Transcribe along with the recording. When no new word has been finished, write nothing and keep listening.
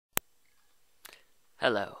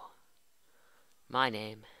Hello, my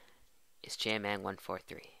name is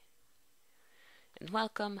JMan143, and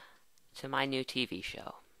welcome to my new TV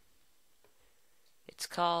show. It's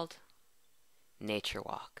called Nature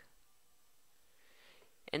Walk.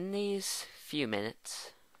 In these few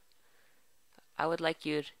minutes, I would like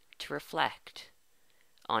you to reflect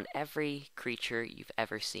on every creature you've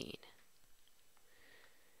ever seen.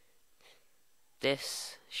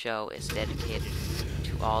 This show is dedicated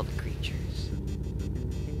to all the creatures,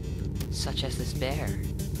 such as this bear.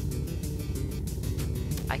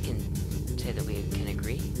 I can say that we can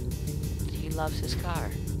agree that he loves his car.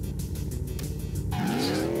 He's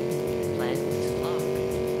just playing with his log.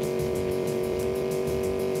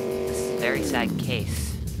 This is a very sad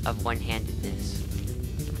case of one-handedness.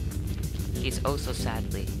 He's also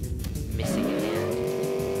sadly missing a hand.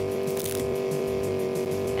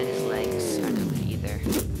 And his legs are not either.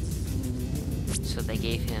 So they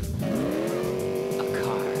gave him a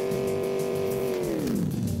car.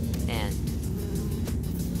 And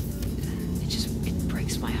it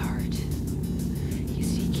breaks my heart.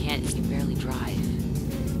 He can barely drive.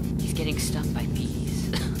 He's getting stung by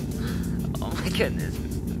bees. Oh my goodness.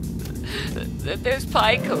 There's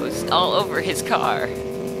pine cones all over his car.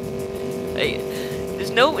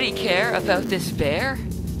 Does nobody care about this bear?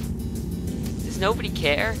 Does nobody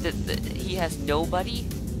care that he has nobody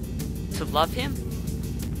to love him?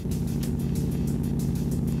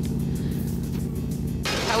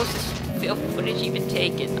 How was this footage even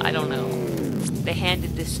taken? I don't know. They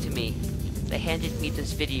handed this to me. They handed me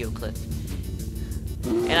this video clip.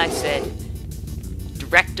 And I said,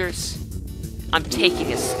 directors, I'm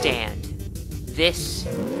taking a stand. This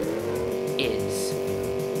is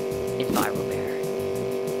enviro bear.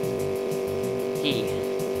 He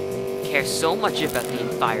cares so much about the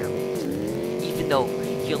environment, even though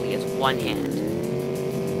he only has one hand.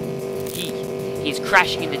 He's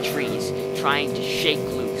crashing into trees, trying to shake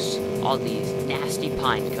loose all these nasty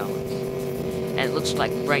pine cones. And it looks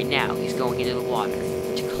like right now he's going into the water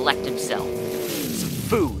to collect himself some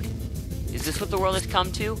food. Is this what the world has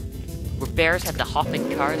come to? Where bears have to hop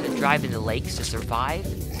in cars and drive into lakes to survive?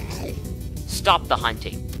 Stop the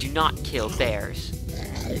hunting. Do not kill bears.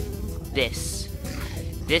 This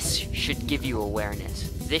should give you awareness.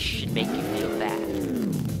 This should make you feel bad.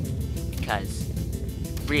 Because,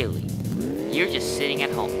 really, you're just sitting at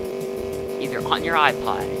home, either on your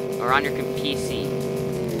iPod or on your PC,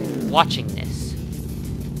 watching this.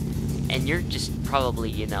 And you're just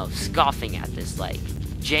probably, scoffing at this like,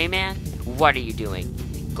 J-Man, what are you doing?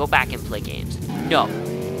 Go back and play games. No,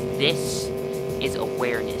 this is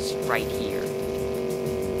awareness right here.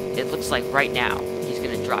 It looks like right now, he's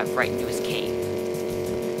gonna drive right into his cave.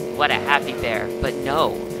 What a happy bear, but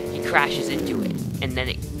no, he crashes into it, and then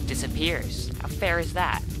it disappears. How fair is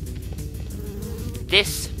that?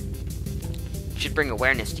 This should bring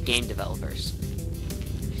awareness to game developers.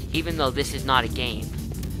 Even though this is not a game,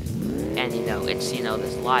 and it's,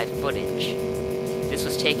 this live footage. This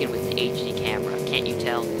was taken with the HD camera, can't you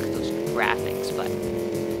tell? Look at those graphics, but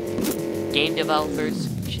game developers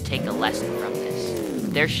should take a lesson from this.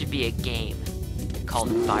 There should be a game called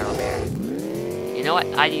Enviro Bear. You know what?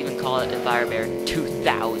 I'd even call it Enviro Bear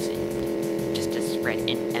 2000, just to spread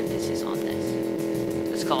emphasis on this.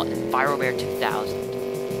 Let's call it Enviro Bear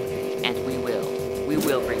 2000, and we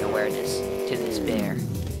will bring awareness to this bear.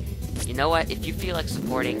 You know what? If you feel like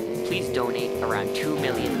supporting, please donate around $2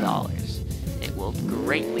 million. It will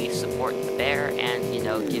greatly support the bear and,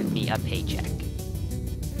 give me a paycheck.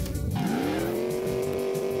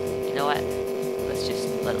 You know what?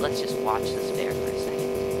 Let's just watch this bear for a second.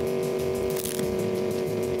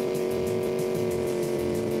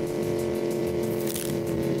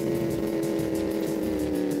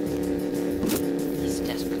 He's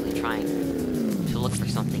desperately trying to look for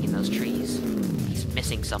something in those trees. He's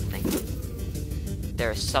missing something.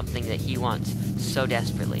 There is something that he wants so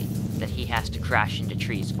desperately that he has to crash into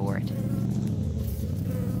trees for it.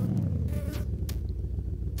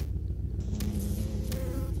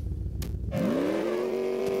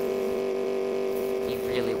 He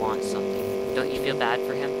really wants something. Don't you feel bad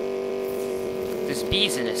for him? There's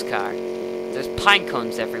bees in his car. There's pine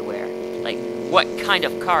cones everywhere. Like, what kind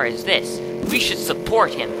of car is this? We should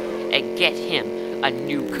support him and get him a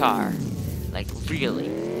new car. Like, really.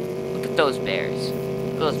 Look at those bears.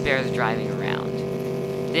 Look at those bears driving around.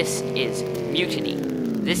 This is mutiny.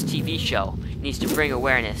 This TV show needs to bring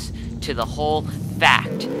awareness to the whole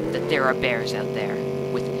fact that there are bears out there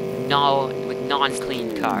with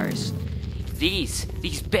non-clean cars. These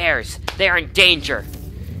bears, they are in danger.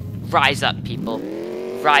 Rise up, people.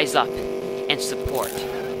 Rise up and support.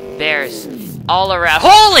 Bears all around.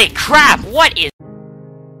 Holy crap! What is